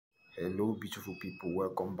Hello beautiful people,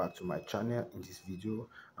 welcome back to my channel. In this video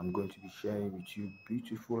I'm going to be sharing with you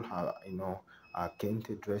beautiful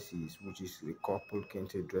kente dresses, which is the couple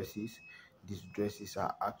kente dresses. These dresses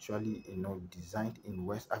are actually designed in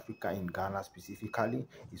West Africa, in Ghana specifically.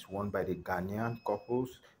 It's worn by the Ghanaian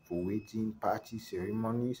couples for wedding parties,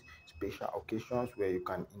 ceremonies, special occasions, where you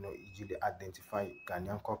can easily identify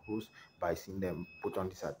Ghanaian couples by seeing them put on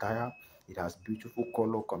this attire. It has beautiful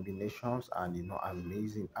color combinations and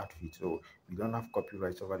amazing outfits. So we don't have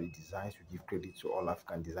copyrights over the designs. We give credit to all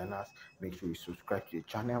African designers. Make sure you subscribe to the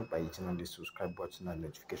channel by hitting on the subscribe button and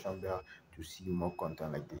notification bell to see more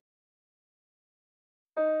content like this.